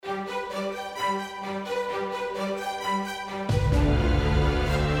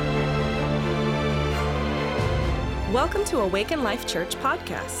Welcome to Awaken Life Church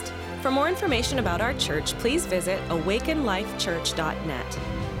podcast. For more information about our church, please visit awakenlifechurch.net.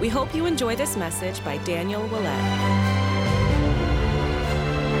 We hope you enjoy this message by Daniel Willett.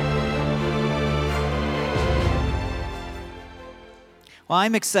 Well,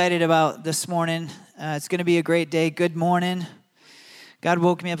 I'm excited about this morning. It's going to be a great day. Good morning. God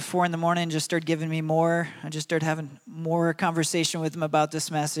woke me up at 4 in the morning and just started giving me more. I just started having more conversation with him about this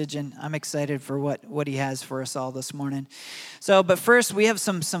message, and I'm excited for what he has for us all this morning. But first, we have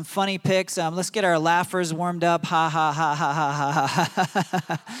some funny pics. Let's get our laughers warmed up. Ha, ha, ha, ha, ha, ha,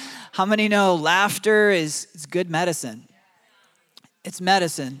 ha. How many know laughter is good medicine? It's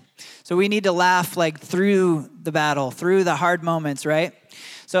medicine. So we need to laugh like through the battle, through the hard moments, right?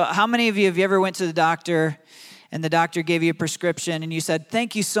 So how many of you, have you ever went to the doctor and the doctor gave you a prescription and you said,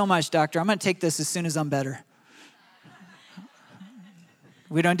 "Thank you so much, doctor. I'm going to take this as soon as I'm better"?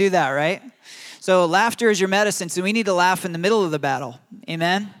 We don't do that, right? So laughter is your medicine, so we need to laugh in the middle of the battle.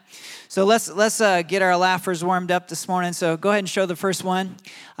 Amen? So let's get our laughers warmed up this morning. So go ahead and show the first one.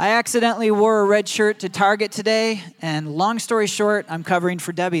 I accidentally wore a red shirt to Target today, and long story short, I'm covering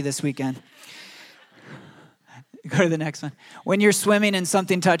for Debbie this weekend. Go to the next one. When you're swimming and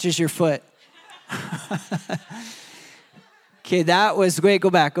something touches your foot. Okay, that was, wait, go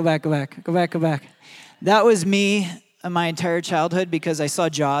back. That was me my entire childhood because I saw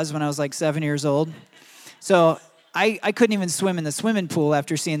Jaws when I was like 7 years old. So I couldn't even swim in the swimming pool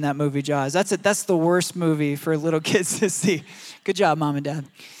after seeing that movie, Jaws. That's the worst movie for little kids to see. Good job, Mom and Dad.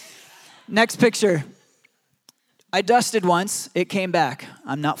 Next picture. I dusted once. It came back.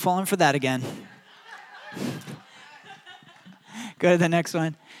 I'm not falling for that again. Go to the next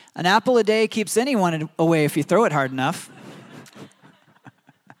one. An apple a day keeps anyone away if you throw it hard enough.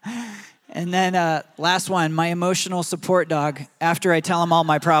 And then last one, my emotional support dog, after I tell him all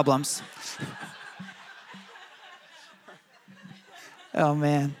my problems. Oh,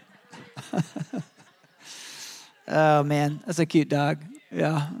 man. Oh, man, that's a cute dog.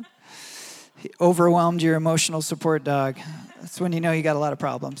 Yeah. He overwhelmed your emotional support dog. That's when you know you got a lot of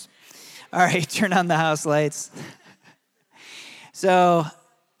problems. All right, turn on the house lights. So,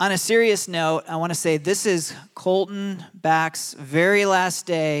 on a serious note, I want to say this is Colton Back's very last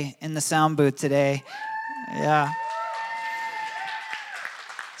day in the sound booth today. Yeah.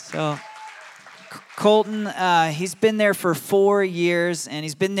 So, Colton, he's been there for 4 years, and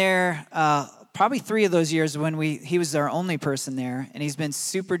he's been there probably 3 of those years when he was our only person there, and he's been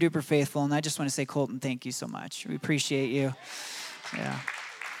super duper faithful. And I just want to say, Colton, thank you so much. We appreciate you. Yeah.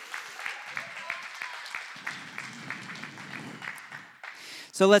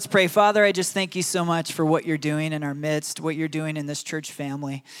 So let's pray. Father, I just thank you so much for what you're doing in our midst, what you're doing in this church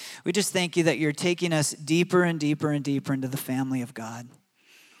family. We just thank you that you're taking us deeper and deeper and deeper into the family of God.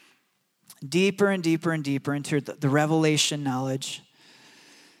 Deeper and deeper and deeper into the revelation knowledge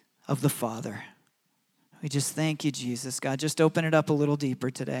of the Father. We just thank you, Jesus. God, just open it up a little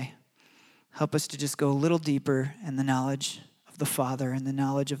deeper today. Help us to just go a little deeper in the knowledge of the Father and the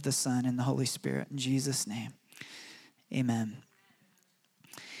knowledge of the Son and the Holy Spirit. In Jesus' name, amen.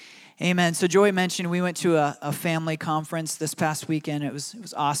 Amen. So Joy mentioned we went to a family conference this past weekend. It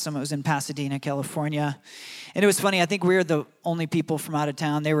was awesome. It was in Pasadena, California. And it was funny. I think we were the only people from out of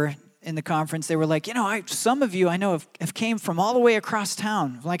town. They were in the conference. They were like, some of you I know have came from all the way across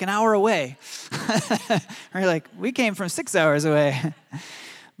town, like an hour away. We're like, we came from 6 hours away.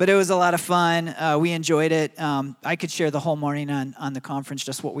 But it was a lot of fun. We enjoyed it. I could share the whole morning on the conference,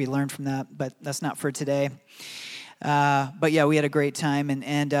 just what we learned from that, but that's not for today. But yeah, we had a great time,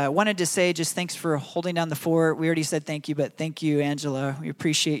 and wanted to say just thanks for holding down the fort. We already said thank you, but thank you, Angela. We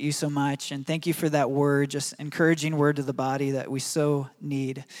appreciate you so much, and thank you for that word, just encouraging word to the body that we so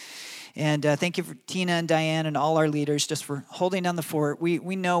need. And thank you for Tina and Diane and all our leaders just for holding down the fort.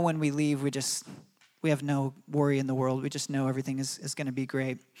 We know when we leave, we have no worry in the world. We just know everything is going to be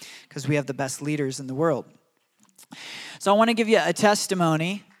great because we have the best leaders in the world. So I want to give you a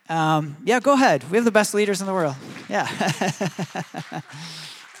testimony. Yeah, go ahead. We have the best leaders in the world. Yeah.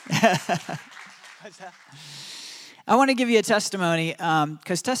 I want to give you a testimony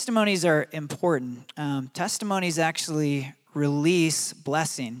because testimonies are important. Testimonies actually release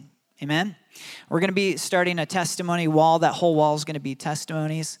blessing. Amen? We're going to be starting a testimony wall. That whole wall is going to be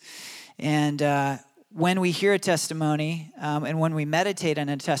testimonies. And when we hear a testimony and when we meditate on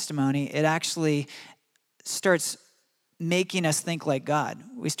a testimony, it actually starts making us think like God.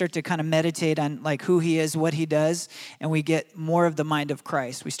 We start to kind of meditate on like who he is, what he does, and we get more of the mind of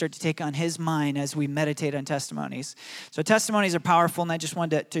Christ. We start to take on his mind as we meditate on testimonies. So testimonies are powerful, and I just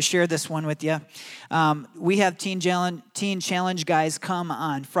wanted to share this one with you. We have teen challenge guys come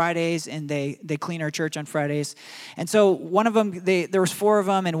on Fridays, and they clean our church on Fridays. And so one of them, there was 4 of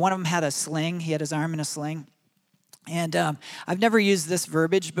them, and one of them had a sling. He had his arm in a sling. And I've never used this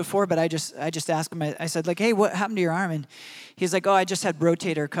verbiage before, but I just asked him, I said, like, hey, what happened to your arm? And he's like, oh, I just had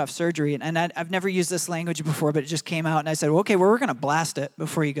rotator cuff surgery. And I've never used this language before, but it just came out. And I said, well, okay, well, we're going to blast it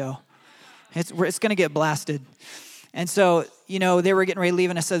before you go. It's going to get blasted. And so, they were getting ready to leave,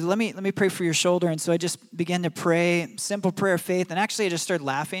 and I said, let me pray for your shoulder. And so I just began to pray, simple prayer of faith. And actually, I just started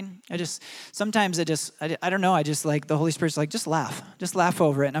laughing. I don't know, I just like, the Holy Spirit's like, just laugh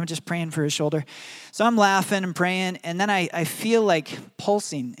over it. And I'm just praying for his shoulder. So I'm laughing and praying, and then I feel like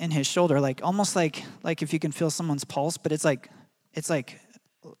pulsing in his shoulder, like almost like if you can feel someone's pulse, but it's like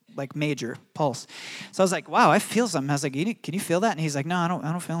major pulse. So I was like, wow, I feel something. I was like, can you feel that? And he's like, no, I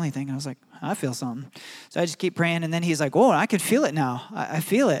don't feel anything. And I was like, I feel something. So I just keep praying, and then he's like, oh, I can feel it now. I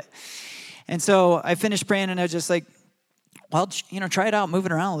feel it. And so I finished praying, and I was just like, well, try it out, move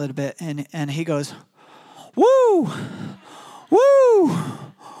it around a little bit. And he goes, woo, woo,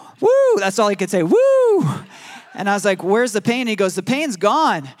 woo. That's all he could say, woo. And I was like, where's the pain? He goes, the pain's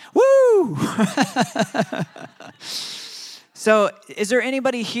gone. Woo. So is there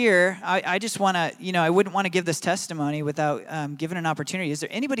anybody here, I just want to, I wouldn't want to give this testimony without giving an opportunity. Is there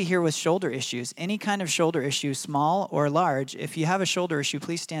anybody here with shoulder issues, any kind of shoulder issue, small or large? If you have a shoulder issue,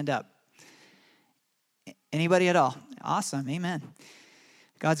 please stand up. Anybody at all? Awesome, amen.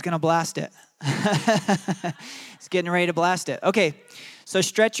 God's going to blast it. He's getting ready to blast it. Okay, so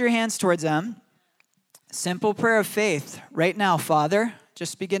stretch your hands towards them. Simple prayer of faith. Right now, Father,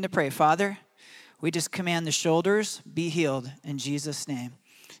 just begin to pray. Father, we just command the shoulders be healed in Jesus' name.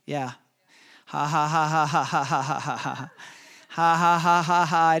 Yeah. Ha ha ha ha ha ha ha ha ha ha. Ha ha ha ha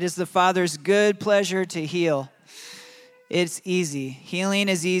ha. It is the Father's good pleasure to heal. It's easy. Healing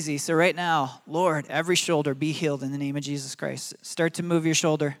is easy. So right now, Lord, every shoulder be healed in the name of Jesus Christ. Start to move your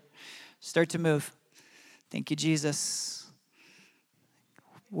shoulder. Start to move. Thank you, Jesus.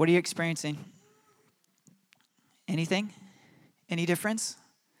 What are you experiencing? Anything? Any difference?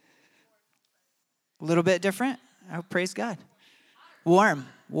 A little bit different? Oh, praise God. Warm,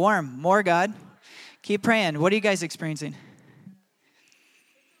 more God. Keep praying. What are you guys experiencing?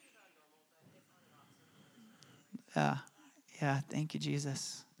 Yeah, thank you,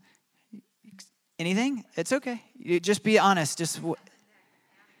 Jesus. Anything? It's okay. You just be honest.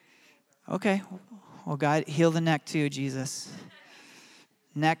 Okay. Well, God, heal the neck too, Jesus.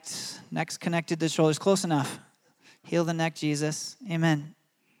 Neck's connected to the shoulders. Close enough. Heal the neck, Jesus. Amen.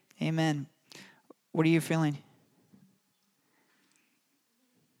 Amen. What are you feeling?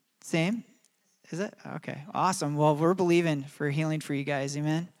 Same? Is it? Okay, awesome. Well, we're believing for healing for you guys,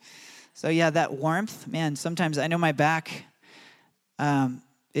 amen? So yeah, that warmth, man, sometimes I know my back,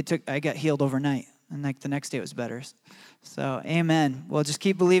 I got healed overnight, and like the next day it was better. So amen. Well, just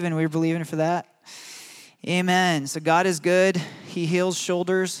keep believing. We're believing for that. Amen. So God is good. He heals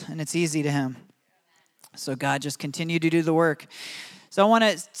shoulders, and it's easy to him. So God, just continue to do the work. So I want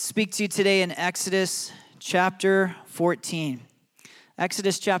to speak to you today in Exodus chapter 14.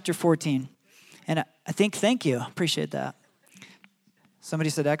 Exodus chapter 14. And I think, thank you. Appreciate that. Somebody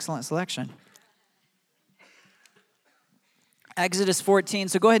said excellent selection. Exodus 14.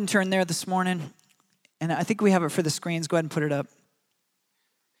 So go ahead and turn there this morning. And I think we have it for the screens. Go ahead and put it up.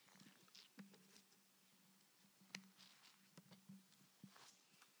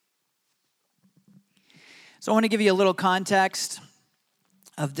 So I want to give you a little context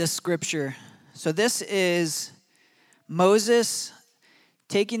of this scripture. So this is Moses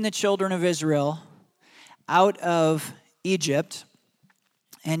taking the children of Israel out of Egypt.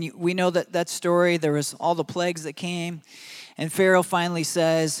 And we know that story. There was all the plagues that came. And Pharaoh finally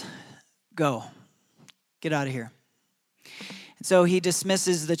says, go, get out of here. And so he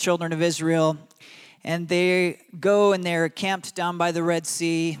dismisses the children of Israel. And they go and they're camped down by the Red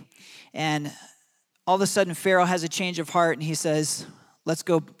Sea. And all of a sudden Pharaoh has a change of heart. And he says, let's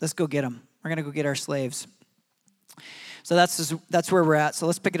go get them. We're going to go get our slaves. So that's where we're at. So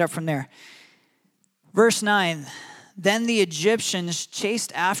let's pick it up from there. Verse 9, then the Egyptians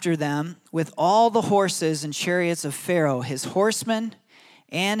chased after them with all the horses and chariots of Pharaoh, his horsemen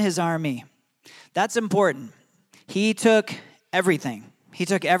and his army. That's important. He took everything. He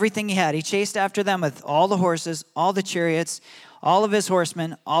took everything he had. He chased after them with all the horses, all the chariots, all of his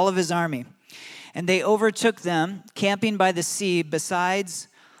horsemen, all of his army. And they overtook them, camping by the sea, besides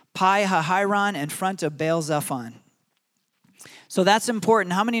Pi Hahiron in front of Baal Zephon. So that's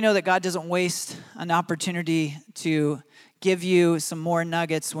important. How many know that God doesn't waste an opportunity to give you some more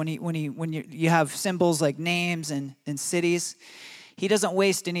nuggets when you have symbols like names and cities? He doesn't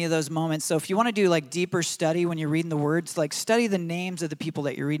waste any of those moments. So if you want to do like deeper study when you're reading the words, like study the names of the people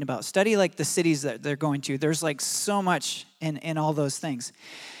that you're reading about. Study like the cities that they're going to. There's like so much in all those things.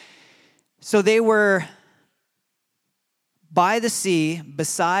 So they were by the sea,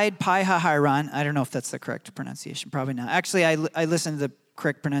 beside Pi-hahiron. I don't know if that's the correct pronunciation. Probably not. Actually, I listened to the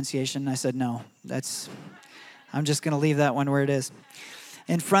correct pronunciation, and I said, no, I'm just going to leave that one where it is.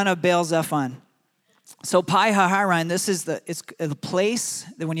 In front of Baal-zephon. So Pi-hahiron, it's the place,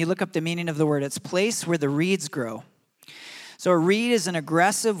 that when you look up the meaning of the word, it's place where the reeds grow. So a reed is an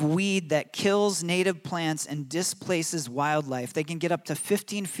aggressive weed that kills native plants and displaces wildlife. They can get up to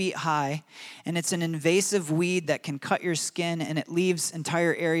 15 feet high, and it's an invasive weed that can cut your skin, and it leaves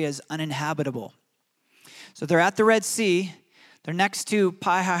entire areas uninhabitable. So they're at the Red Sea. They're next to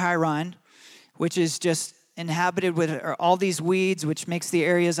Pi-hahiron, which is just inhabited with all these weeds, which makes the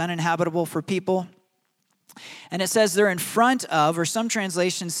areas uninhabitable for people. And it says they're in front of, or some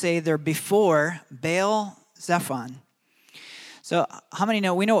translations say they're before, Baal-zephon. So how many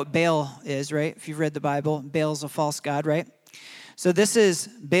know, we know what Baal is, right? If you've read the Bible, Baal's a false god, right? So this is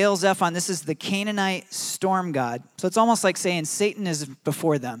Baal-zephon. This is the Canaanite storm god. So it's almost like saying Satan is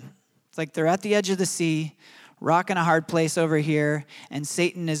before them. It's like they're at the edge of the sea, rocking a hard place over here, and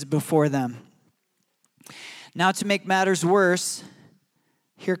Satan is before them. Now to make matters worse,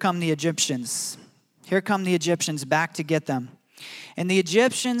 here come the Egyptians. Here come the Egyptians back to get them. And the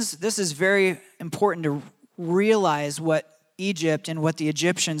Egyptians, this is very important to realize what Egypt and what the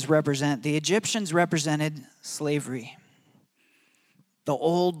Egyptians represent. The Egyptians represented slavery, the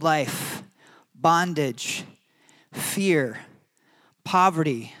old life, bondage, fear,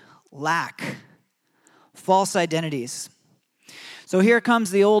 poverty, lack, false identities. So here comes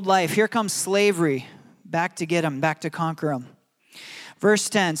the old life. Here comes slavery, back to get them, back to conquer them. Verse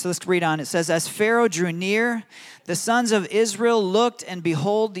 10, so let's read on. It says, as Pharaoh drew near, the sons of Israel looked, and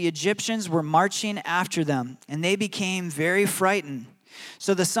behold, the Egyptians were marching after them, and they became very frightened.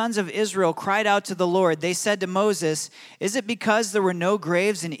 So the sons of Israel cried out to the Lord. They said to Moses, is it because there were no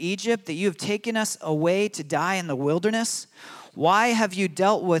graves in Egypt that you have taken us away to die in the wilderness? Why have you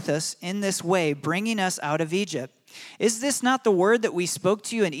dealt with us in this way, bringing us out of Egypt? Is this not the word that we spoke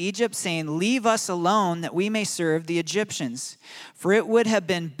to you in Egypt, saying, leave us alone that we may serve the Egyptians? For it would have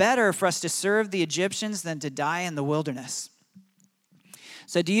been better for us to serve the Egyptians than to die in the wilderness.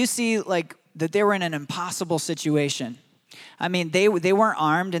 So do you see like that they were in an impossible situation? I mean, they weren't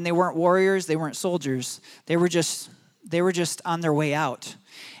armed and they weren't warriors, they weren't soldiers. They were just on their way out.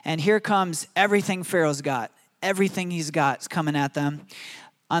 And here comes everything Pharaoh's got. Everything he's got is coming at them.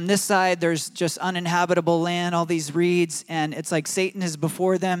 On this side, there's just uninhabitable land, all these reeds, and it's like Satan is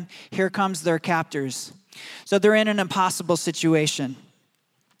before them. Here comes their captors. So they're in an impossible situation.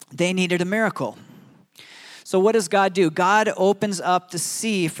 They needed a miracle. So what does God do? God opens up the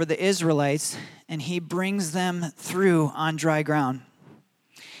sea for the Israelites, and he brings them through on dry ground.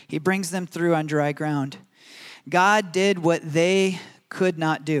 He brings them through on dry ground. God did what they could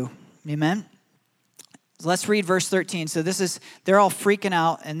not do. Amen? Let's read verse 13. So they're all freaking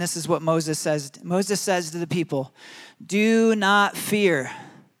out, and this is what Moses says. Moses says to the people, do not fear.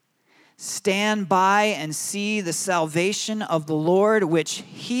 Stand by and see the salvation of the Lord, which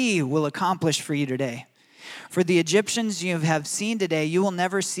he will accomplish for you today. For the Egyptians you have seen today, you will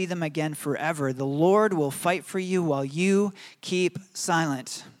never see them again forever. The Lord will fight for you while you keep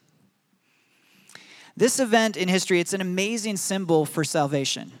silent. This event in history, it's an amazing symbol for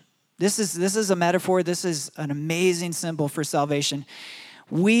salvation. This is a metaphor. This is an amazing symbol for salvation.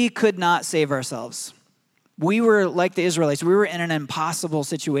 We could not save ourselves. We were like the Israelites. We were in an impossible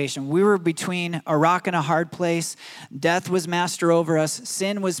situation. We were between a rock and a hard place. Death was master over us.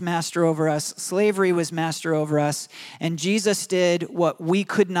 Sin was master over us. Slavery was master over us. And Jesus did what we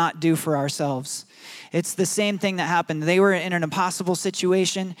could not do for ourselves. It's the same thing that happened. They were in an impossible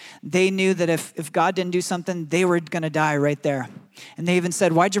situation. They knew that if God didn't do something, they were going to die right there. And they even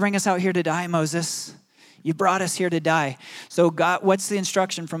said, why'd you bring us out here to die, Moses? You brought us here to die. So God, what's the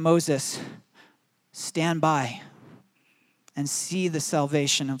instruction from Moses? Stand by and see the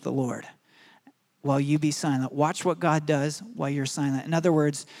salvation of the Lord while you be silent. Watch what God does while you're silent. In other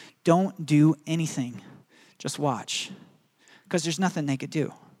words, don't do anything. Just watch. Because there's nothing they could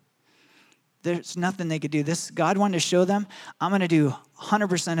do. There's nothing they could do. God wanted to show them, I'm going to do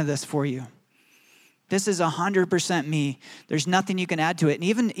 100% of this for you. This is 100% me. There's nothing you can add to it.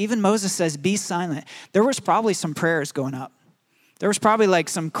 And even Moses says, be silent. There was probably some prayers going up. There was probably like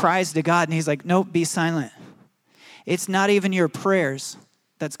some cries to God, and he's like, nope, be silent. It's not even your prayers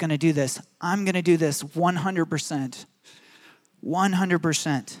that's going to do this. I'm going to do this 100%.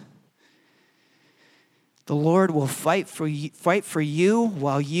 100%. The Lord will fight for you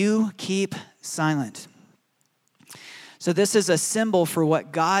while you keep silent. So this is a symbol for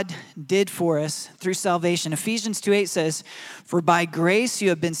what God did for us through salvation. Ephesians 2:8 says, "For by grace you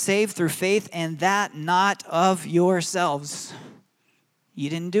have been saved through faith, and that not of yourselves."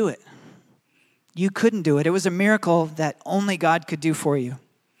 You didn't do it. You couldn't do it. It was a miracle that only God could do for you.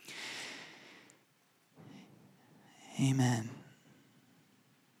 Amen.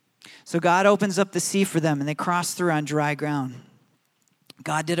 So God opens up the sea for them, and they cross through on dry ground.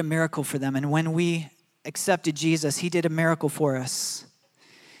 God did a miracle for them, and when we accepted Jesus, he did a miracle for us.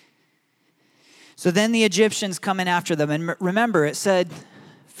 So then the Egyptians come in after them, and remember, it said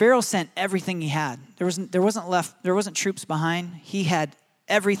Pharaoh sent everything he had. There wasn't troops behind. He had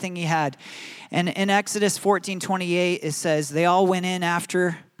everything he had. And in Exodus 14:28, it says they all went in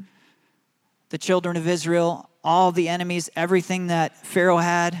after the children of Israel. All the enemies, everything that Pharaoh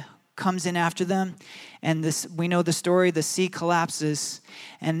had comes in after them. And this, we know the story, the sea collapses.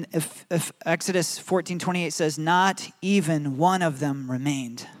 And if Exodus 14:28 says, not even one of them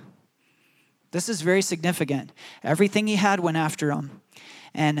remained. This is very significant. Everything he had went after him,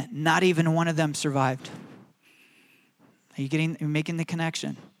 and not even one of them survived. Are you making the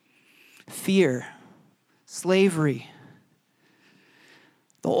connection? Fear, slavery,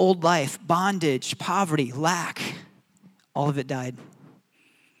 the old life, bondage, poverty, lack, all of it died.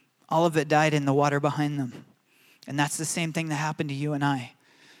 All of it died in the water behind them. And that's the same thing that happened to you and I.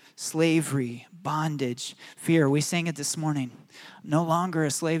 Slavery, bondage, fear. We sang it this morning. No longer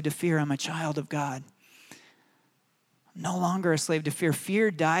a slave to fear. I'm a child of God. No longer a slave to fear.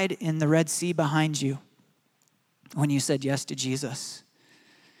 Fear died in the Red Sea behind you when you said yes to Jesus.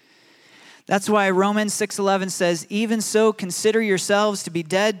 That's why Romans 6:11 says, even so, consider yourselves to be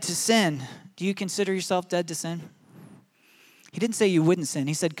dead to sin. Do you consider yourself dead to sin? He didn't say you wouldn't sin.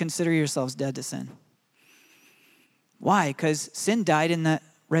 He said, consider yourselves dead to sin. Why? Because sin died in the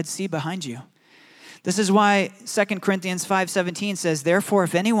Red Sea behind you. This is why 2 Corinthians 5:17 says, therefore,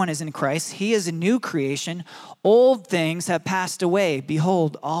 if anyone is in Christ, he is a new creation. Old things have passed away.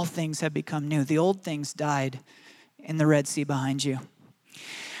 Behold, all things have become new. The old things died in the Red Sea behind you.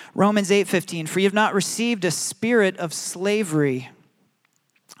 Romans 8:15, for you have not received a spirit of slavery.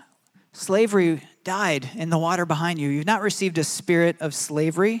 Slavery died in the water behind you. You've not received a spirit of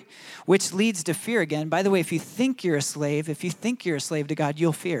slavery, which leads to fear again. By the way, if you think you're a slave to God,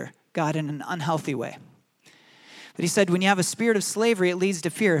 you'll fear God in an unhealthy way. But he said, when you have a spirit of slavery, it leads to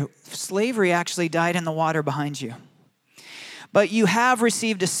fear. Slavery actually died in the water behind you. But you have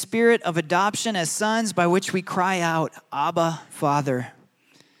received a spirit of adoption as sons, by which we cry out, Abba, Father.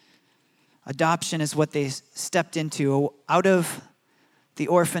 Adoption is what they stepped into, out of the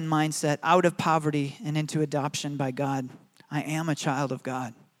orphan mindset, out of poverty and into adoption by God. I am a child of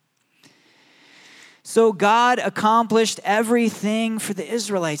God. So God accomplished everything for the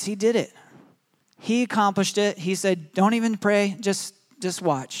Israelites. He did it. He accomplished it. He said, don't even pray, just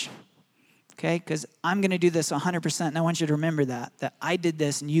watch. Okay? Because I'm going to do this 100%, and I want you to remember that I did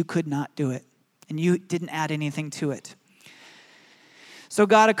this and you could not do it. And you didn't add anything to it. So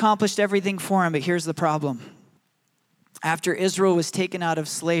God accomplished everything for him, but here's the problem. After Israel was taken out of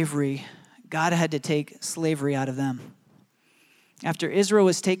slavery, God had to take slavery out of them. After Israel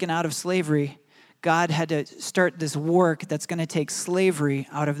was taken out of slavery, God had to start this work that's going to take slavery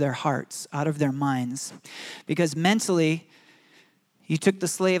out of their hearts, out of their minds. Because mentally, you took the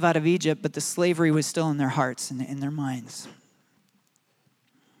slave out of Egypt, but the slavery was still in their hearts and in their minds.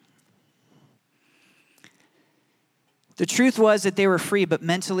 The truth was that they were free, but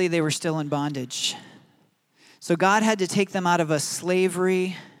mentally they were still in bondage. So God had to take them out of a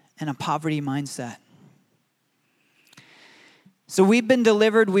slavery and a poverty mindset. So we've been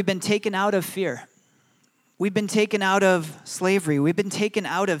delivered, we've been taken out of fear. We've been taken out of slavery. We've been taken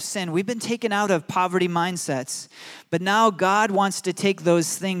out of sin. We've been taken out of poverty mindsets. But now God wants to take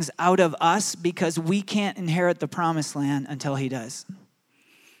those things out of us because we can't inherit the promised land until he does.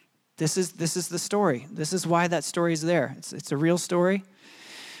 This is the story. This is why that story is there. It's a real story.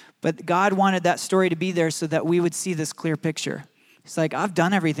 But God wanted that story to be there so that we would see this clear picture. It's like, I've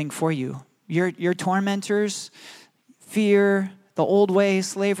done everything for you. Your tormentors, fear, the old way,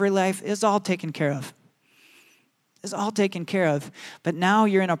 slavery life is all taken care of. It's all taken care of. But now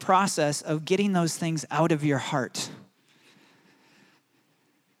you're in a process of getting those things out of your heart.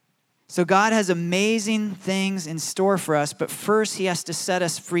 So God has amazing things in store for us, but first he has to set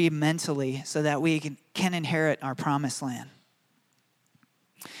us free mentally so that we can inherit our promised land.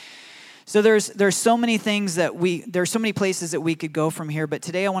 So there's so many things there's so many places that we could go from here, but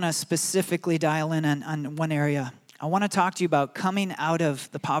today I want to specifically dial in on one area. I want to talk to you about coming out of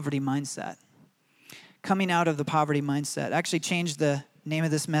the poverty mindset. Coming out of the poverty mindset. I actually changed the name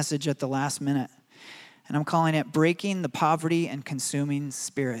of this message at the last minute, and I'm calling it Breaking the Poverty and Consuming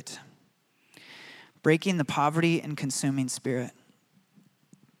Spirit. Breaking the poverty and consuming spirit.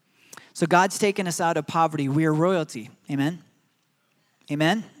 So God's taken us out of poverty. We are royalty. Amen?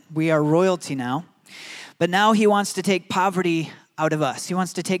 Amen? We are royalty now. But now he wants to take poverty out of us. He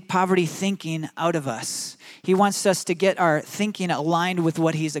wants to take poverty thinking out of us. He wants us to get our thinking aligned with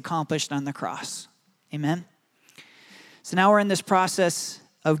what he's accomplished on the cross. Amen? So now we're in this process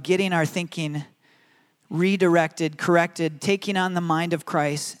of getting our thinking redirected, corrected, taking on the mind of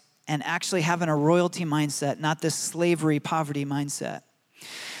Christ, and actually having a royalty mindset, not this slavery, poverty mindset.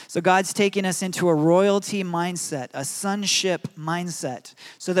 So God's taking us into a royalty mindset, a sonship mindset,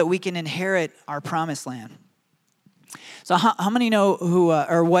 so that we can inherit our promised land. So how many know who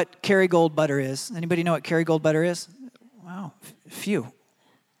or what Kerrygold butter is? Anybody know what Kerrygold butter is? Wow, few.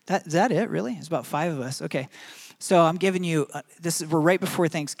 Is that it, really? It's about 5 of us. Okay. So I'm giving you, we're right before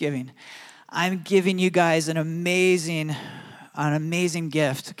Thanksgiving. I'm giving you guys an amazing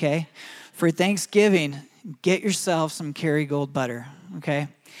gift, okay? For Thanksgiving, get yourself some Kerrygold butter, okay?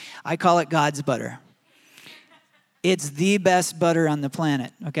 I call it God's butter. It's the best butter on the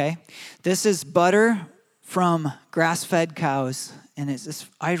planet, okay? This is butter from grass-fed cows, and it's this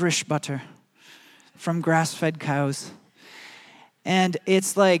Irish butter from grass-fed cows. And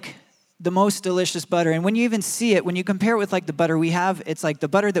it's like the most delicious butter. And when you even see it, when you compare it with like the butter we have, it's like the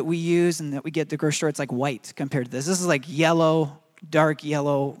butter that we use and that we get at the grocery store, it's like white compared to this. This is like yellow, dark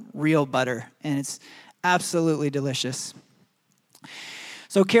yellow, real butter. And it's absolutely delicious.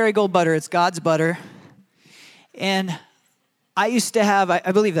 So Kerrygold butter, it's God's butter. And I used to have,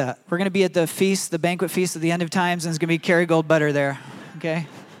 I believe that. We're going to be at the feast, the banquet feast at the end of times, and there's going to be Kerrygold butter there, okay?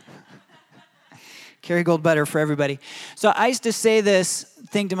 Kerrygold butter for everybody. So I used to say this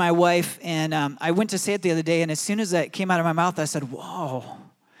thing to my wife, and I went to say it the other day, and as soon as that came out of my mouth, I said, whoa.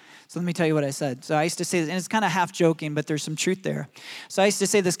 So let me tell you what I said. So I used to say this, and it's kind of half joking, but there's some truth there. So I used to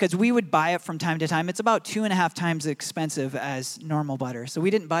say this because we would buy it from time to time. It's about 2.5 times expensive as normal butter. So we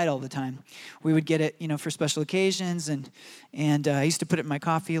didn't buy it all the time. We would get it, for special occasions, and I used to put it in my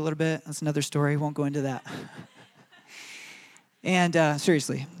coffee a little bit. That's another story. Won't go into that. And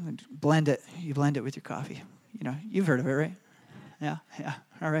seriously, blend it. You blend it with your coffee. You've heard of it, right? Yeah.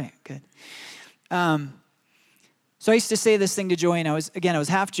 All right, good. So I used to say this thing to Joy, and I was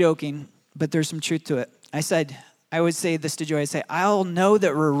half joking, but there's some truth to it. I would say this to Joy. I'd say, I'll know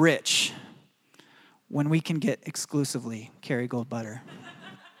that we're rich when we can get exclusively Kerrygold butter.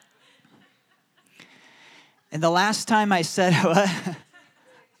 And the last time I said, what?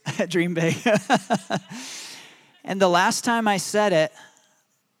 Dream big. And the last time I said it,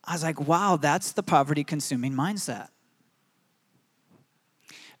 I was like, wow, that's the poverty-consuming mindset.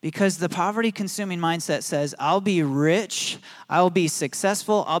 Because the poverty-consuming mindset says, I'll be rich, I'll be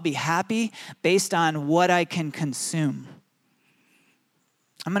successful, I'll be happy based on what I can consume.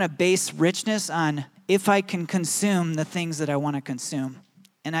 I'm going to base richness on if I can consume the things that I want to consume,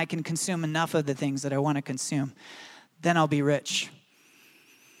 and I can consume enough of the things that I want to consume, then I'll be rich.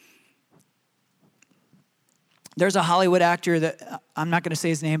 There's a Hollywood actor that, I'm not going to say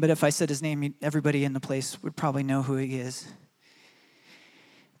his name, but if I said his name, everybody in the place would probably know who he is.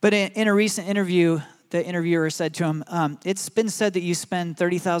 But in a recent interview, the interviewer said to him, it's been said that you spend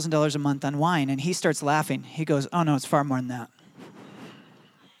 $30,000 a month on wine. And he starts laughing. He goes, oh, no, it's far more than that.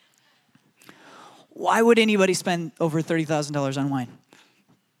 Why would anybody spend over $30,000 on wine?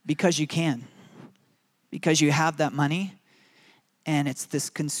 Because you can. Because you have that money. And it's this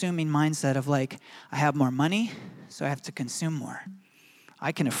consuming mindset of like, I have more money, so I have to consume more.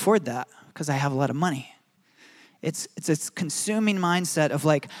 I can afford that because I have a lot of money. It's this consuming mindset of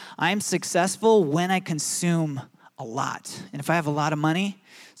like, I'm successful when I consume a lot. And if I have a lot of money,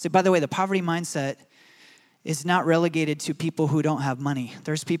 so by the way, the poverty mindset is not relegated to people who don't have money.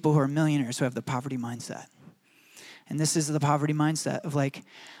 There's people who are millionaires who have the poverty mindset. And this is the poverty mindset of like,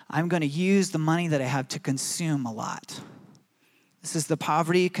 I'm going to use the money that I have to consume a lot. This is the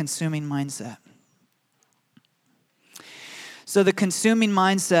poverty consuming mindset. So the consuming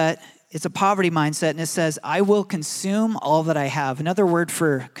mindset, it's a poverty mindset, and it says, I will consume all that I have. Another word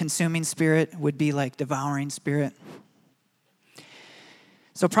for consuming spirit would be like devouring spirit.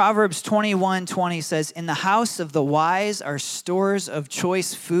 So Proverbs 21:20 says, in the house of the wise are stores of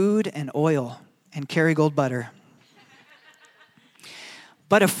choice food and oil and Kerrygold butter.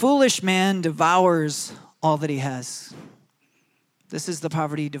 But a foolish man devours all that he has. This is the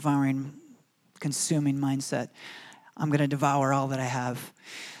poverty devouring, consuming mindset. I'm going to devour all that I have.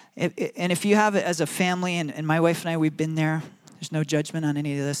 And if you have it as a family, and my wife and I, we've been there. There's no judgment on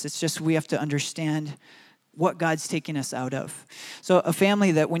any of this. It's just we have to understand what God's taking us out of. So a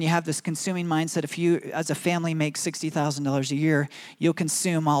family that when you have this consuming mindset, if you as a family make $60,000 a year, you'll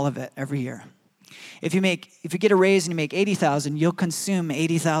consume all of it every year. If you get a raise and you make $80,000, you'll consume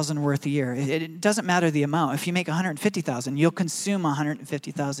 $80,000 worth a year. It doesn't matter the amount. If you make $150,000, you'll consume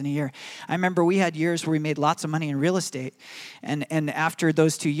 $150,000 a year. I remember we had years where we made lots of money in real estate, and after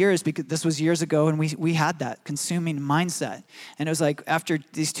those 2 years, because this was years ago, and we had that consuming mindset, and it was like after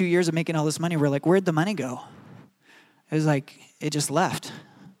these 2 years of making all this money, we're like, where'd the money go? It was like it just left.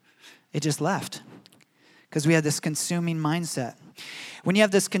 It just left because we had this consuming mindset. When you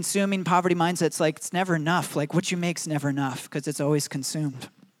have this consuming poverty mindset, it's like it's never enough. Like what you make's never enough because it's always consumed.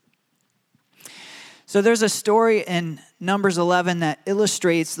 So there's a story in Numbers 11 that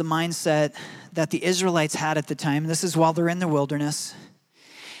illustrates the mindset that the Israelites had at the time. This is while they're in the wilderness.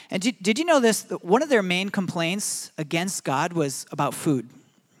 And did you know this? One of their main complaints against God was about food.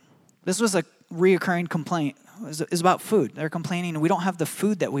 This was a reoccurring complaint. It was about food. They're complaining, we don't have the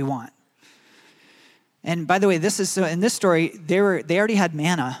food that we want. And by the way, in this story, they already had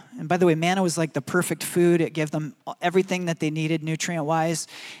manna. And by the way, manna was like the perfect food. It gave them everything that they needed nutrient-wise.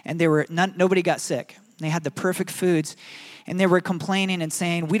 And nobody got sick. They had the perfect foods. And they were complaining and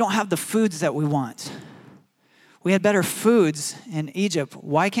saying, we don't have the foods that we want. We had better foods in Egypt.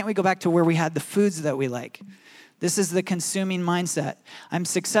 Why can't we go back to where we had the foods that we like? This is the consuming mindset. I'm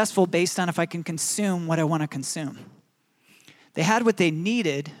successful based on if I can consume what I want to consume. They had what they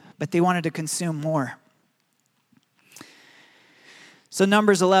needed, but they wanted to consume more. So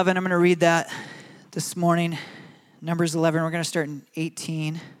Numbers 11, I'm going to read that this morning. Numbers 11, we're going to start in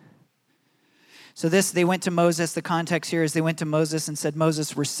 18. So they went to Moses. The context here is they went to Moses and said,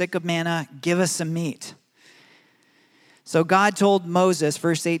 Moses, we're sick of manna. Give us some meat. So God told Moses,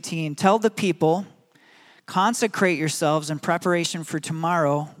 verse 18, tell the people, consecrate yourselves in preparation for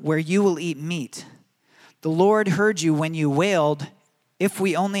tomorrow where you will eat meat. The Lord heard you when you wailed, if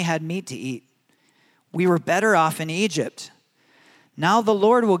we only had meat to eat. We were better off in Egypt. Now the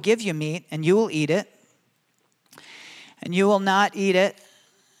Lord will give you meat, and you will eat it. And you will not eat it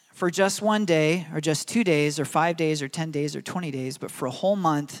for just 1 day, or just 2 days, or 5 days, or 10 days, or 20 days, but for a whole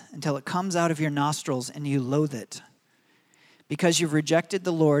month until it comes out of your nostrils and you loathe it. Because you've rejected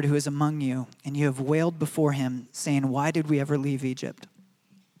the Lord who is among you, and you have wailed before him, saying, why did we ever leave Egypt?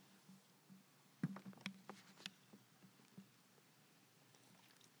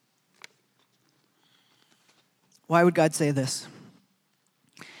 Why would God say this?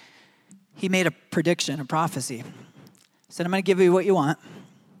 He made a prediction, a prophecy. He said, I'm going to give you what you want,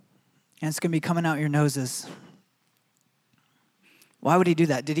 and it's going to be coming out your noses. Why would he do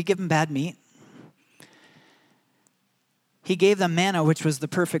that? Did he give them bad meat? He gave them manna, which was the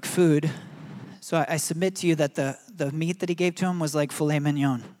perfect food. So I submit to you that the meat that he gave to them was like filet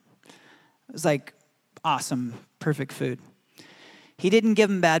mignon. It was like awesome, perfect food. He didn't give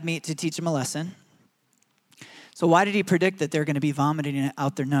them bad meat to teach them a lesson. So why did he predict that they're going to be vomiting it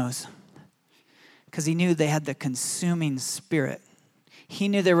out their nose? Because he knew they had the consuming spirit. He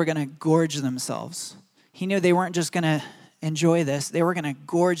knew they were going to gorge themselves. He knew they weren't just going to enjoy this. They were going to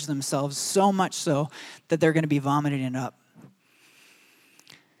gorge themselves so much so that they're going to be vomiting it up.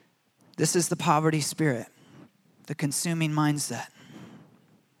 This is the poverty spirit, the consuming mindset.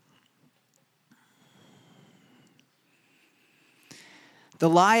 The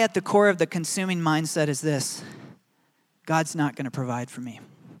lie at the core of the consuming mindset is this: God's not going to provide for me.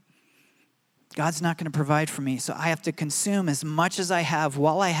 God's not going to provide for me, so I have to consume as much as I have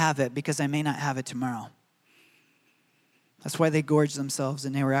while I have it because I may not have it tomorrow. That's why they gorged themselves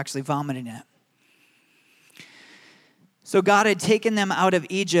and they were actually vomiting it. So God had taken them out of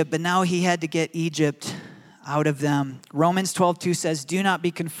Egypt, but now he had to get Egypt out of them. Romans 12:2 says, do not be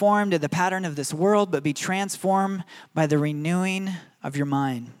conformed to the pattern of this world, but be transformed by the renewing of your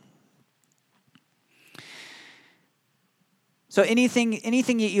mind. So anything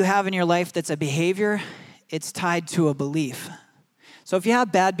that you have in your life that's a behavior, it's tied to a belief. So if you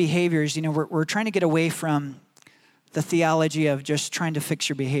have bad behaviors, we're trying to get away from the theology of just trying to fix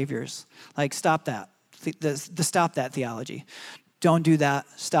your behaviors. Like, stop that. The stop that theology. Don't do that.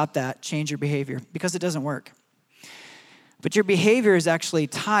 Stop that. Change your behavior. Because it doesn't work. But your behavior is actually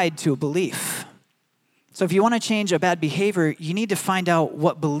tied to a belief. So if you want to change a bad behavior, you need to find out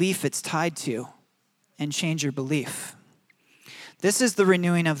what belief it's tied to and change your belief. This is the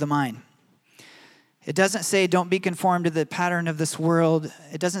renewing of the mind. It doesn't say don't be conformed to the pattern of this world.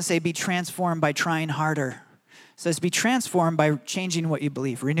 It doesn't say be transformed by trying harder. It says, be transformed by changing what you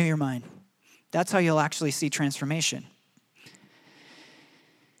believe. Renew your mind. That's how you'll actually see transformation.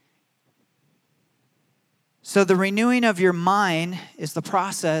 So the renewing of your mind is the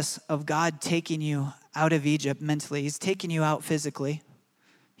process of God taking you out of Egypt mentally. He's taking you out physically.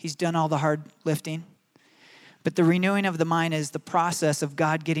 He's done all the hard lifting. But the renewing of the mind is the process of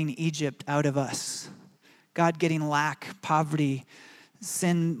God getting Egypt out of us. God getting lack, poverty,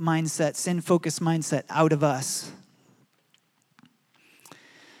 sin mindset, sin-focused mindset out of us.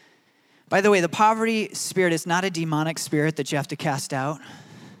 By the way, the poverty spirit is not a demonic spirit that you have to cast out.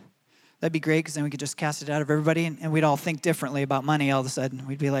 That'd be great, because then we could just cast it out of everybody, and we'd all think differently about money all of a sudden.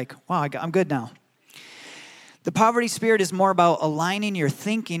 We'd be like, wow, I'm good now. The poverty spirit is more about aligning your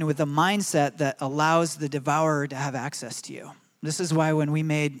thinking with a mindset that allows the devourer to have access to you. This is why when we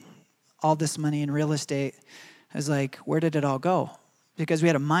made all this money in real estate, I was like, where did it all go? Because we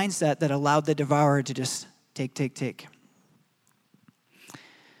had a mindset that allowed the devourer to just take.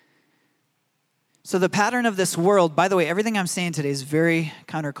 So the pattern of this world, by the way, everything I'm saying today is very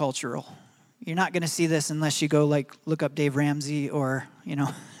countercultural. You're not going to see this unless you go look up Dave Ramsey or.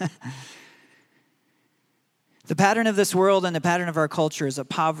 The pattern of this world and the pattern of our culture is a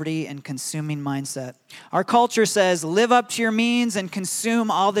poverty and consuming mindset. Our culture says, live up to your means and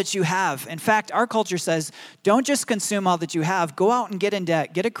consume all that you have. In fact, our culture says, don't just consume all that you have. Go out and get in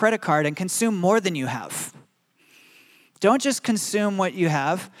debt, get a credit card, and consume more than you have. Don't just consume what you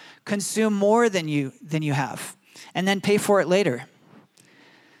have. Consume more than you have, and then pay for it later.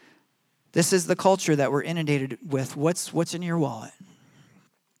 This is the culture that we're inundated with. What's in your wallet?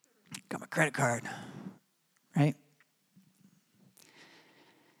 Got my credit card. Right?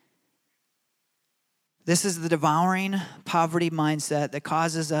 This is the devouring poverty mindset that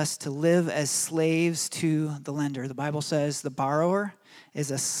causes us to live as slaves to the lender. The Bible says the borrower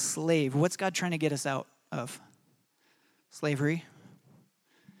is a slave. What's God trying to get us out of? Slavery.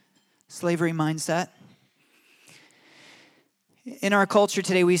 Slavery mindset. In our culture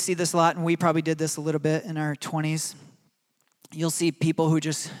today, we see this a lot, and we probably did this a little bit in our 20s. You'll see people who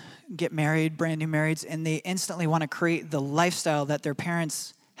just get married, brand new marrieds, and they instantly want to create the lifestyle that their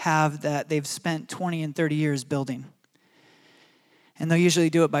parents have that they've spent 20 and 30 years building. And they'll usually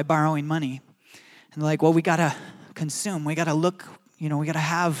do it by borrowing money. And they're like, well, we got to consume. We got to look, we got to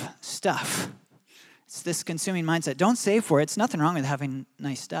have stuff. It's this consuming mindset. Don't save for it. It's nothing wrong with having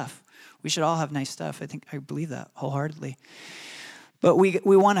nice stuff. We should all have nice stuff. I believe that wholeheartedly. But we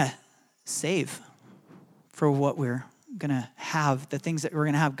want to save for what we're going to have, the things that we're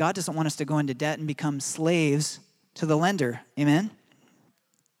going to have. God doesn't want us to go into debt and become slaves to the lender. Amen?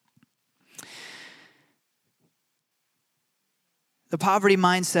 The poverty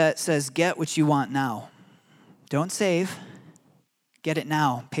mindset says, get what you want now. Don't save. Get it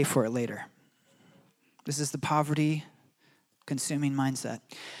now. Pay for it later. This is the poverty consuming mindset.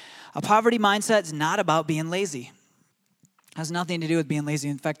 A poverty mindset is not about being lazy. It has nothing to do with being lazy.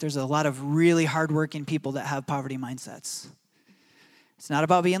 In fact, there's a lot of really hardworking people that have poverty mindsets. It's not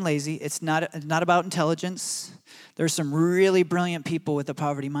about being lazy. It's not about intelligence. There's some really brilliant people with a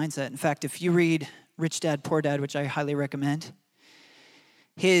poverty mindset. In fact, if you read Rich Dad, Poor Dad, which I highly recommend,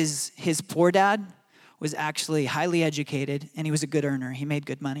 his poor dad was actually highly educated, and he was a good earner. He made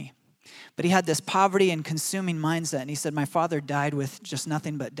good money. But he had this poverty and consuming mindset, and he said, my father died with just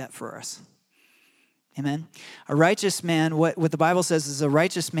nothing but debt for us. Amen? A righteous man, what the Bible says is a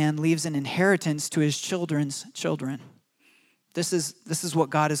righteous man leaves an inheritance to his children's children. This is what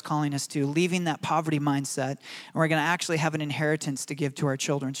God is calling us to, leaving that poverty mindset, and we're going to actually have an inheritance to give to our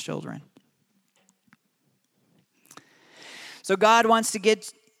children's children. So God wants to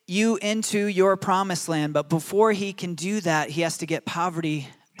get you into your promised land, but before he can do that, he has to get poverty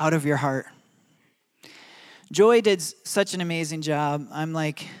out of your heart. Joy did such an amazing job. I'm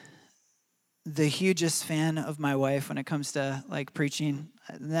like the hugest fan of my wife when it comes to preaching,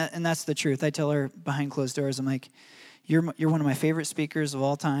 and that's the truth. I tell her behind closed doors, I'm like, you're one of my favorite speakers of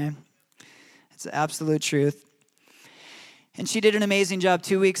all time. It's the absolute truth. And she did an amazing job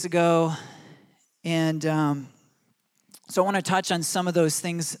 2 weeks ago, and so I want to touch on some of those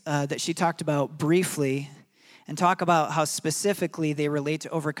things that she talked about briefly and talk about how specifically they relate to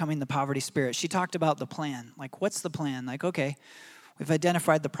overcoming the poverty spirit. She talked about the plan. What's the plan? Okay, we've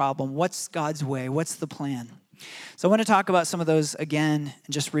identified the problem. What's God's way? What's the plan? So I want to talk about some of those again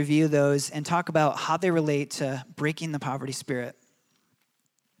and just review those and talk about how they relate to breaking the poverty spirit.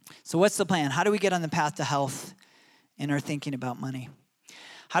 So what's the plan? How do we get on the path to health in our thinking about money?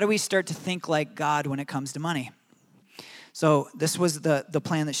 How do we start to think like God when it comes to money? So this was the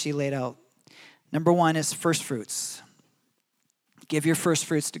plan that she laid out. Number one is first fruits. Give your first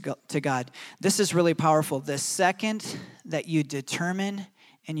fruits to God. This is really powerful. The second that you determine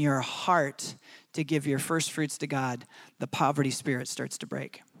in your heart to give your first fruits to God, the poverty spirit starts to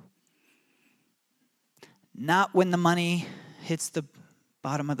break. Not when the money hits the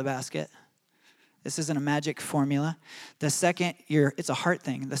bottom of the basket. This isn't a magic formula. It's a heart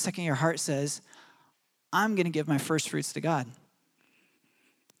thing. The second your heart says, I'm going to give my first fruits to God.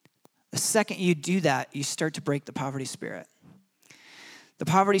 The second you do that, you start to break the poverty spirit. The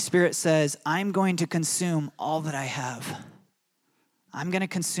poverty spirit says, I'm going to consume all that I have. I'm going to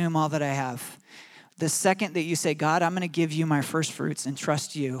consume all that I have. The second that you say, God, I'm going to give you my first fruits and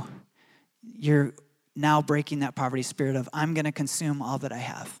trust you, you're now breaking that poverty spirit of, I'm going to consume all that I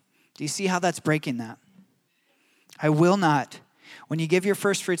have. Do you see how that's breaking that? I will not. When you give your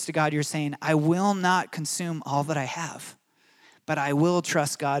first fruits to God, you're saying, I will not consume all that I have, but I will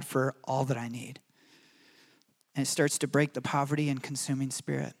trust God for all that I need. And it starts to break the poverty and consuming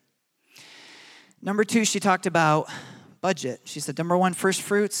spirit. Number 2, she talked about budget. She said, number 1, first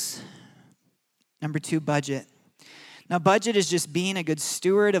fruits. Number 2, budget. Now, budget is just being a good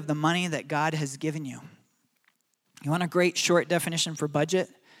steward of the money that God has given you. You want a great short definition for budget?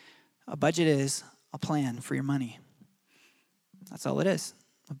 A budget is a plan for your money. That's all it is.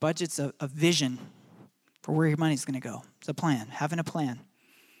 A budget's a vision for where your money's going to go. It's a plan, having a plan.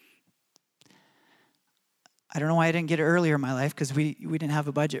 I don't know why I didn't get it earlier in my life because we didn't have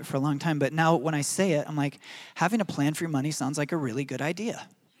a budget for a long time. But now when I say it, I'm like, having a plan for your money sounds like a really good idea.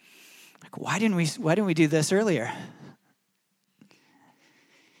 Like, why didn't we do this earlier?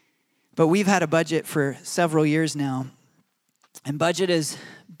 But we've had a budget for several years now. And budget is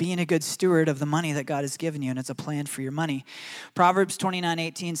being a good steward of the money that God has given you, and it's a plan for your money. Proverbs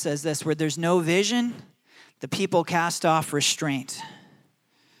 29:18 says this, where there's no vision, the people cast off restraint.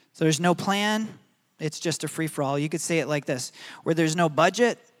 So there's no plan, it's just a free-for-all. You could say it like this, where there's no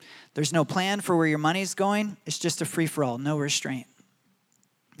budget, there's no plan for where your money's going, it's just a free-for-all, no restraint.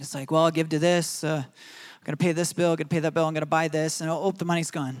 It's like, well, I'll give to this, I'm going to pay this bill, I'm going to pay that bill, I'm going to buy this, and oh, the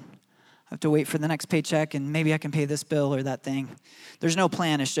money's gone. I have to wait for the next paycheck, and maybe I can pay this bill or that thing. There's no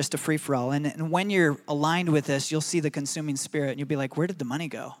plan. It's just a free-for-all. And when you're aligned with this, you'll see the consuming spirit, and you'll be like, where did the money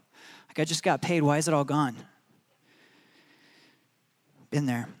go? Like, I just got paid. Why is it all gone? Been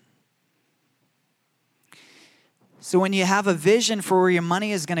there. So when you have a vision for where your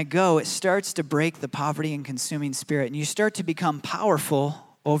money is going to go, it starts to break the poverty and consuming spirit, and you start to become powerful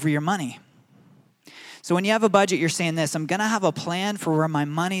over your money. So when you have a budget, you're saying this, I'm going to have a plan for where my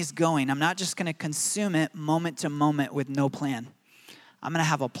money's going. I'm not just going to consume it moment to moment with no plan. I'm going to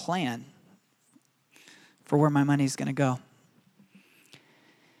have a plan for where my money's going to go.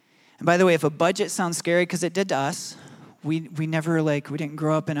 And by the way, if a budget sounds scary, because it did to us, we didn't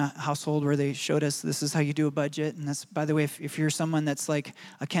grow up in a household where they showed us this is how you do a budget. And that's, by the way, if you're someone that's like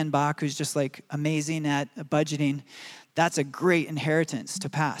a Ken Bach who's just like amazing at budgeting, that's a great inheritance to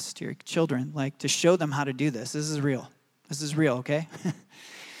pass to your children, like to show them how to do this. This is real. This is real, okay?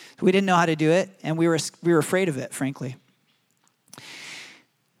 We didn't know how to do it, and we were afraid of it, frankly.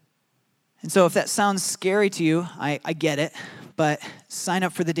 And so if that sounds scary to you, I get it, but sign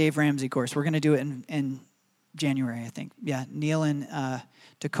up for the Dave Ramsey course. We're going to do it in January, I think. Yeah, Neil and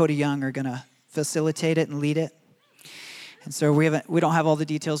Dakota Young are going to facilitate it and lead it. And so we don't have all the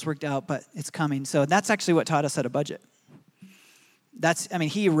details worked out, but it's coming. So that's actually what taught us how to budget.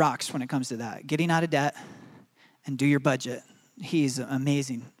 He rocks when it comes to that. Getting out of debt and do your budget. He's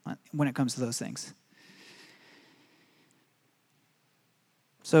amazing when it comes to those things.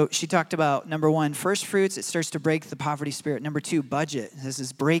 So she talked about, number 1, first fruits. It starts to break the poverty spirit. Number 2, budget. This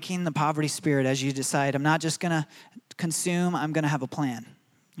is breaking the poverty spirit as you decide, I'm not just going to consume, I'm going to have a plan.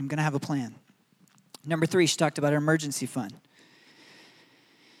 I'm going to have a plan. Number 3, she talked about an emergency fund.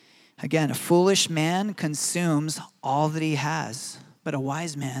 Again, a foolish man consumes all that he has, but a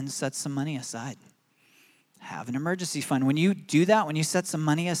wise man sets some money aside. Have an emergency fund. When you do that, when you set some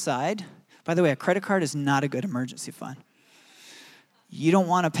money aside, by the way, a credit card is not a good emergency fund. You don't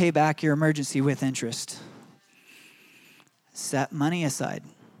want to pay back your emergency with interest. Set money aside.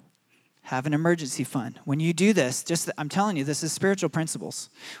 Have an emergency fund. When you do this, I'm telling you, this is spiritual principles.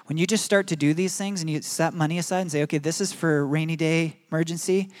 When you just start to do these things and you set money aside and say, okay, this is for a rainy day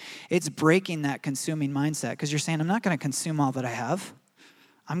emergency, it's breaking that consuming mindset because you're saying, I'm not going to consume all that I have.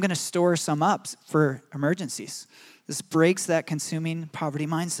 I'm going to store some up for emergencies. This breaks that consuming poverty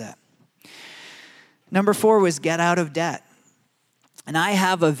mindset. Number 4 was get out of debt. And I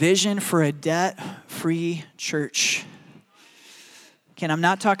have a vision for a debt-free church. And I'm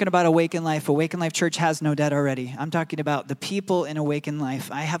not talking about Awaken Life. Awaken Life Church has no debt already. I'm talking about the people in Awaken Life.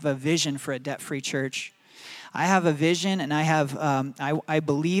 I have a vision for a debt-free church. I have a vision, and I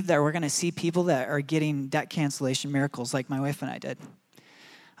believe that we're going to see people that are getting debt cancellation miracles like my wife and I did.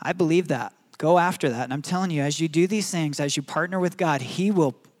 I believe that. Go after that. And I'm telling you, as you do these things, as you partner with God, he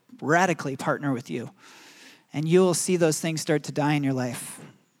will radically partner with you. And you will see those things start to die in your life.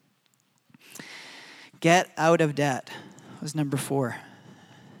 Get out of debt was number 4.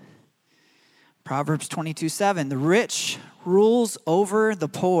 Proverbs 22:7, the rich rules over the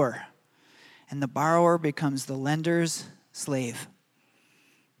poor, and the borrower becomes the lender's slave.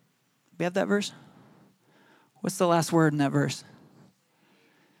 We have that verse? What's the last word in that verse?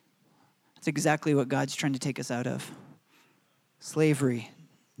 It's exactly what God's trying to take us out of. Slavery,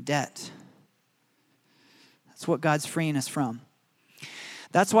 debt. That's what God's freeing us from.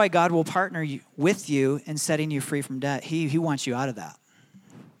 That's why God will partner with you in setting you free from debt. He wants you out of that.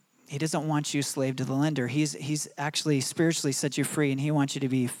 He doesn't want you slave to the lender. He's actually spiritually set you free, and he wants you to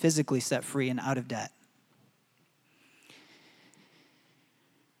be physically set free and out of debt.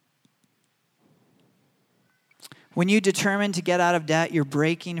 When you determine to get out of debt, you're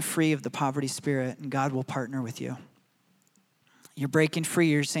breaking free of the poverty spirit, and God will partner with you. You're breaking free.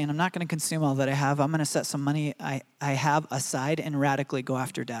 You're saying, I'm not going to consume all that I have. I'm going to set some money I have aside and radically go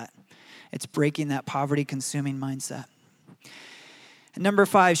after debt. It's breaking that poverty-consuming mindset. And number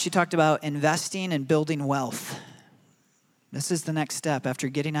 5, she talked about investing and building wealth. This is the next step. After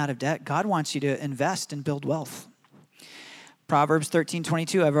getting out of debt, God wants you to invest and build wealth. Proverbs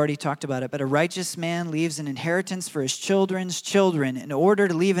 13:22, I've already talked about it, but a righteous man leaves an inheritance for his children's children. In order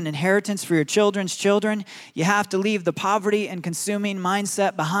to leave an inheritance for your children's children, you have to leave the poverty and consuming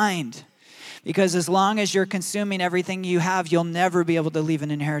mindset behind. Because as long as you're consuming everything you have, you'll never be able to leave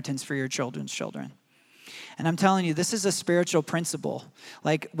an inheritance for your children's children. And I'm telling you, this is a spiritual principle.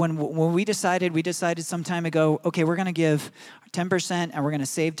 Like when we decided some time ago, okay, we're going to give 10% and we're going to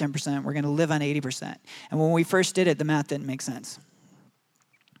save 10%. We're going to live on 80%. And when we first did it, the math didn't make sense.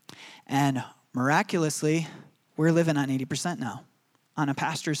 And miraculously, we're living on 80% now on a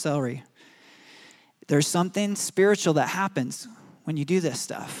pastor's salary. There's something spiritual that happens when you do this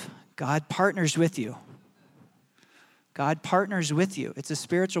stuff. God partners with you. God partners with you. It's a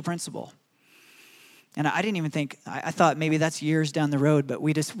spiritual principle. And I didn't even think, I thought maybe that's years down the road, but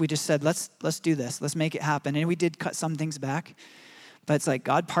we just said, let's do this. Let's make it happen. And we did cut some things back, but it's like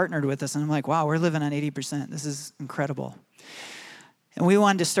God partnered with us. And I'm like, wow, we're living on 80%. This is incredible. And we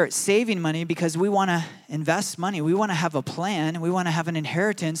wanted to start saving money because we want to invest money. We want to have a plan. We want to have an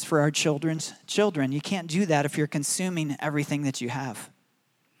inheritance for our children's children. You can't do that if you're consuming everything that you have.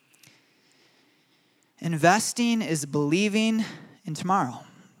 Investing is believing in tomorrow.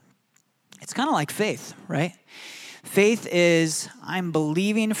 It's kind of like faith, right? Faith is, I'm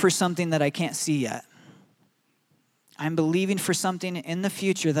believing for something that I can't see yet. I'm believing for something in the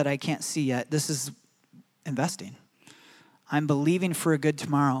future that I can't see yet. This is investing. I'm believing for a good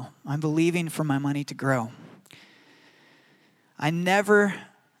tomorrow. I'm believing for my money to grow. I never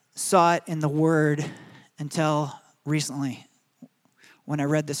saw it in the Word until recently when I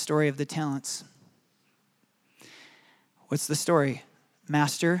read the story of the talents. What's the story?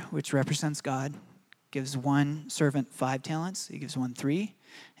 Master, which represents God, gives one servant 5 talents. He gives one 3,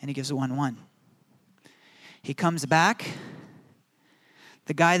 and he gives one 1. He comes back.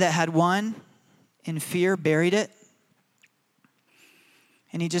 The guy that had 1, in fear, buried it.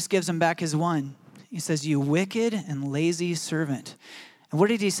 And he just gives him back his 1. He says, you wicked and lazy servant. And what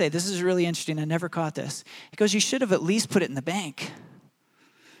did he say? This is really interesting. I never caught this. He goes, you should have at least put it in the bank.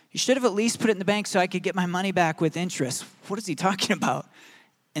 You should have at least put it in the bank so I could get my money back with interest. What is he talking about?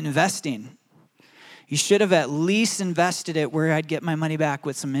 Investing. You should have at least invested it where I'd get my money back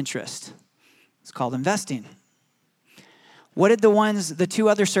with some interest. It's called investing. What did the 2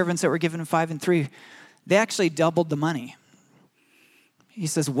 other servants that were given 5 and 3, they actually doubled the money. He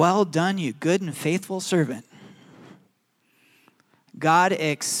says, well done, you good and faithful servant. God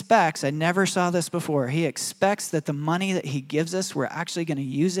expects, I never saw this before, he expects that the money that he gives us, we're actually going to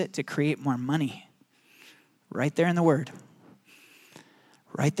use it to create more money. Right there in the Word.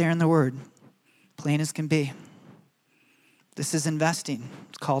 Right there in the Word. Plain as can be. This is investing.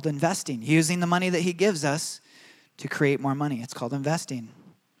 It's called investing. Using the money that he gives us to create more money. It's called investing.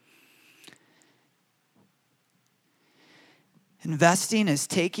 Investing is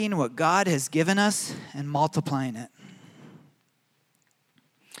taking what God has given us and multiplying it.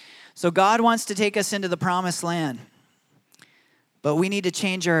 So God wants to take us into the promised land, but we need to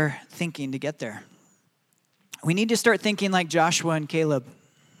change our thinking to get there. We need to start thinking like Joshua and Caleb.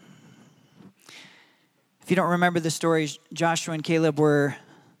 If you don't remember the story, Joshua and Caleb were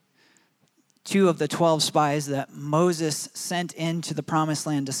 2 of the 12 spies that Moses sent into the promised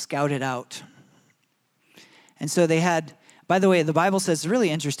land to scout it out. And so they had, by the way, the Bible says, it's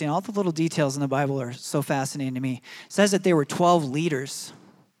really interesting. All the little details in the Bible are so fascinating to me. It says that they were 12 leaders.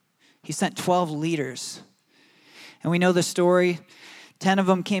 He sent 12 leaders. And we know the story. 10 of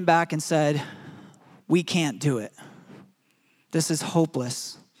them came back and said, we can't do it. This is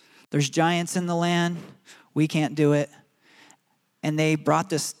hopeless. There's giants in the land. We can't do it. And they brought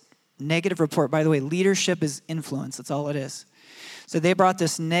this negative report. By the way, leadership is influence. That's all it is. So they brought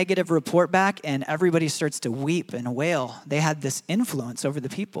this negative report back, and everybody starts to weep and wail. They had this influence over the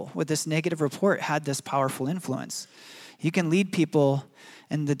people. With this negative report, had this powerful influence. You can lead people,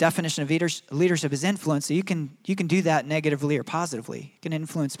 and the definition of leadership is influence. So you can do that negatively or positively. You can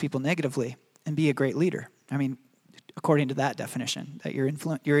influence people negatively and be a great leader. I mean, according to that definition, that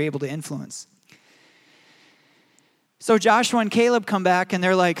you're able to influence. So Joshua and Caleb come back, and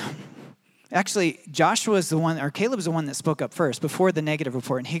they're like, actually, Caleb's the one that spoke up first before the negative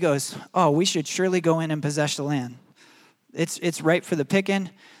report. And he goes, oh, we should surely go in and possess the land. It's ripe for the picking.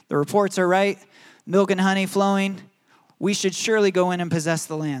 The reports are right. Milk and honey flowing. We should surely go in and possess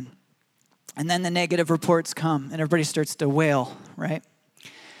the land. And then the negative reports come, and everybody starts to wail, right?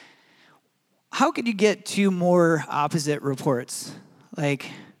 How could you get two more opposite reports?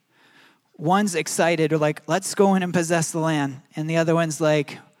 Like, one's excited, or like, let's go in and possess the land. And the other one's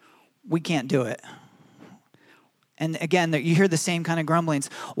like, we can't do it. And again, you hear the same kind of grumblings.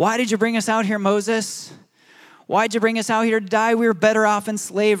 Why did you bring us out here, Moses? Why'd you bring us out here to die? We were better off in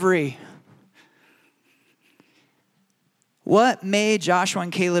slavery. What made Joshua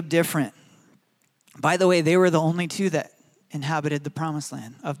and Caleb different? By the way, they were the only two that inhabited the promised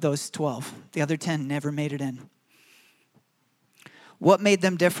land of those 12. The other 10 never made it in. What made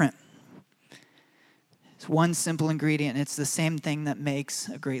them different? It's one simple ingredient. It's the same thing that makes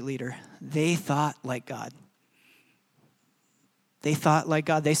a great leader. They thought like God. They thought like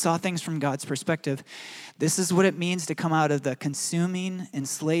God. They saw things from God's perspective. This is what it means to come out of the consuming and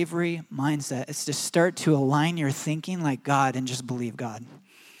slavery mindset. It's to start to align your thinking like God and just believe God.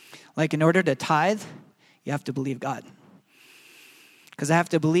 Like, in order to tithe, you have to believe God. Because I have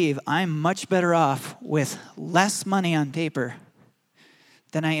to believe I'm much better off with less money on paper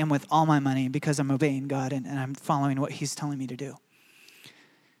than I am with all my money, because I'm obeying God and I'm following what he's telling me to do.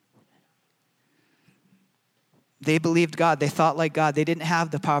 They believed God. They thought like God. They didn't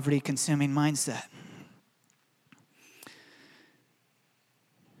have the poverty-consuming mindset.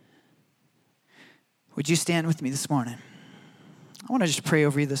 Would you stand with me this morning? I want to just pray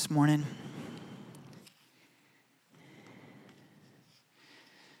over you this morning.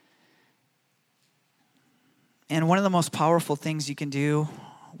 And one of the most powerful things you can do,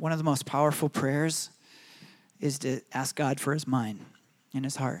 one of the most powerful prayers, is to ask God for his mind and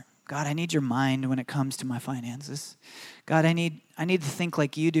his heart. God, I need your mind when it comes to my finances. God, I need to think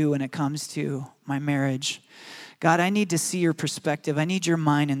like you do when it comes to my marriage. God, I need to see your perspective. I need your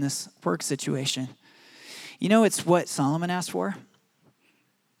mind in this work situation. You know, it's what Solomon asked for.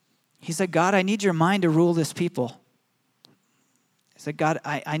 He said, God, I need your mind to rule this people. He said, God,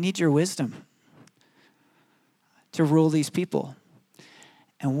 I need your wisdom to rule these people.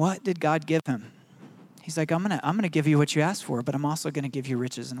 And what did God give him? He's like, I'm gonna give you what you asked for, but I'm also gonna give you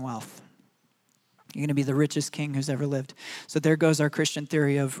riches and wealth. You're gonna be the richest king who's ever lived. So there goes our Christian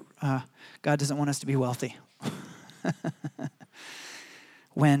theory of God doesn't want us to be wealthy.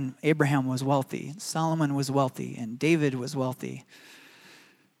 When Abraham was wealthy, Solomon was wealthy, and David was wealthy.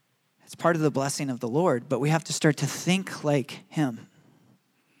 It's part of the blessing of the Lord, but we have to start to think like him.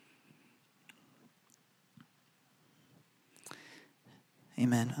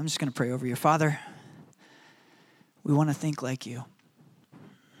 Amen. I'm just going to pray over you. Father, we want to think like you.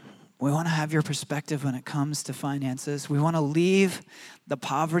 We want to have your perspective when it comes to finances. We want to leave the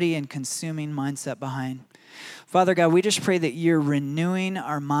poverty and consuming mindset behind. Father God, we just pray that you're renewing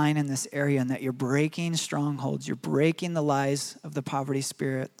our mind in this area and that you're breaking strongholds. You're breaking the lies of the poverty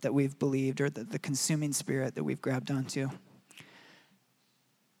spirit that we've believed, or the consuming spirit that we've grabbed onto.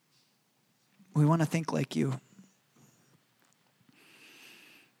 We want to think like you.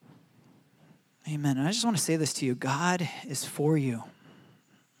 Amen. And I just want to say this to you. God is for you.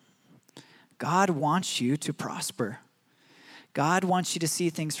 God wants you to prosper. God wants you to see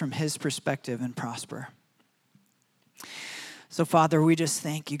things from his perspective and prosper. So, Father, we just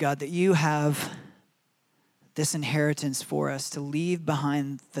thank you, God, that you have this inheritance for us to leave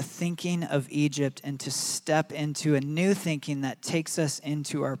behind the thinking of Egypt and to step into a new thinking that takes us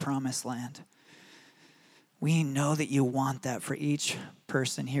into our promised land. We know that you want that for each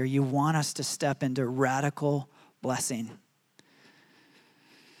person here. You want us to step into radical blessing.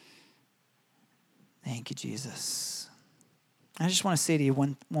 Thank you, Jesus. I just want to say to you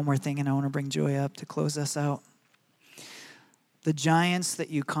one more thing, and I want to bring Joy up to close us out. The giants that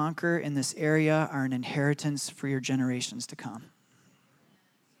you conquer in this area are an inheritance for your generations to come.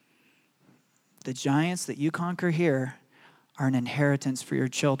 The giants that you conquer here are an inheritance for your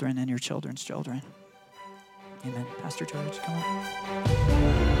children and your children's children. Amen. Pastor George, come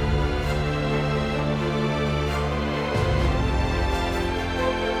on.